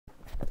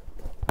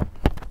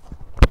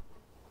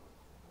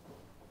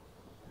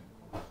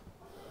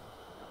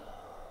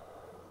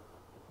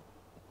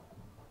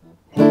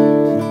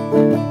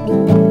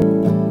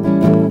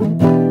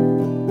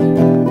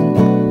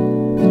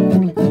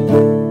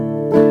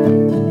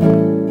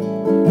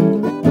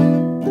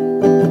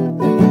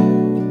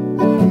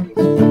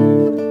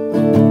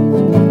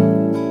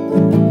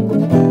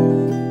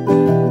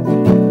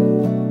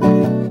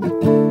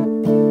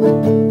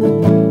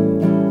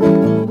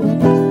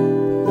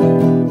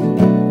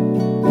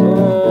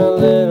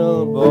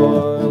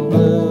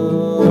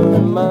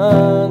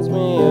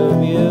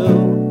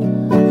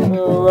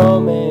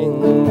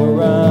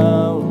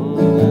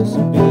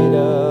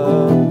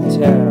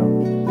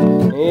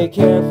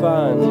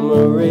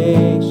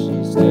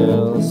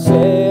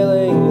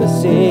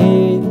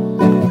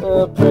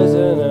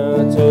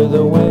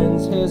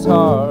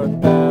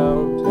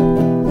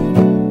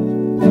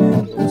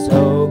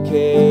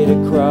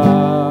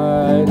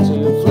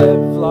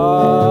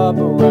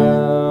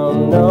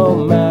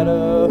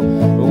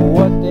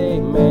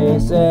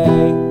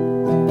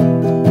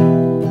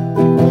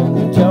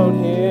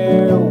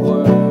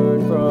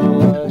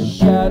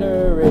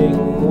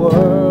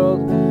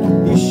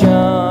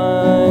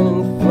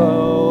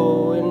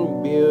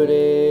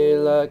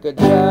like a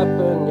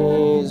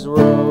Japanese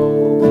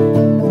robe.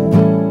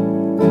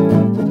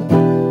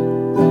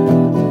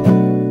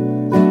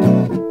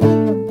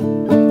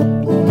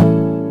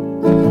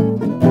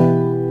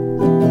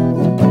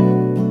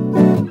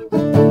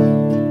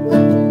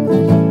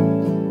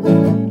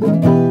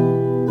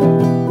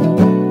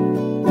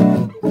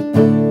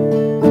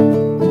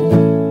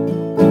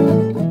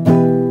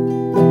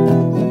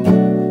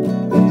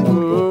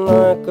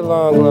 Like a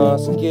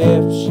long-lost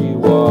gift, she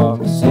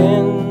walks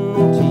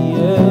into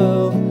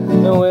you,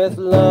 and with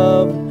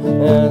love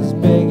as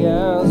big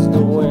as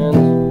the wind,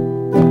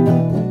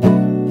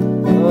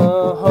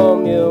 a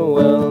home you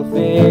will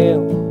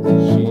feel.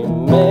 She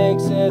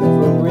makes it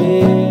for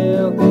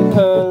real.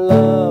 Her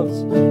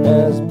love's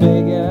as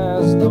big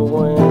as the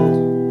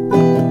wind.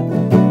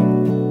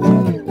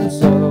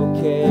 It's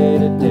okay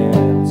to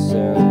dance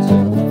and to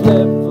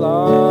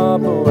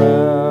flip-flop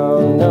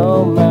around,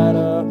 no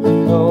matter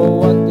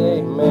what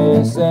they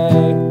may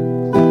say.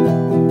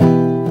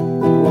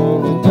 When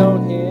you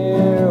don't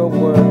hear a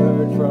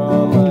word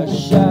from a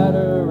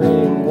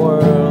shattering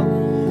world,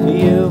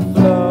 you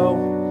flow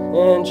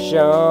and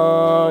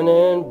shine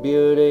in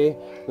beauty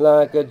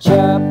like a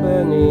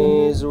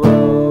Japanese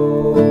rose.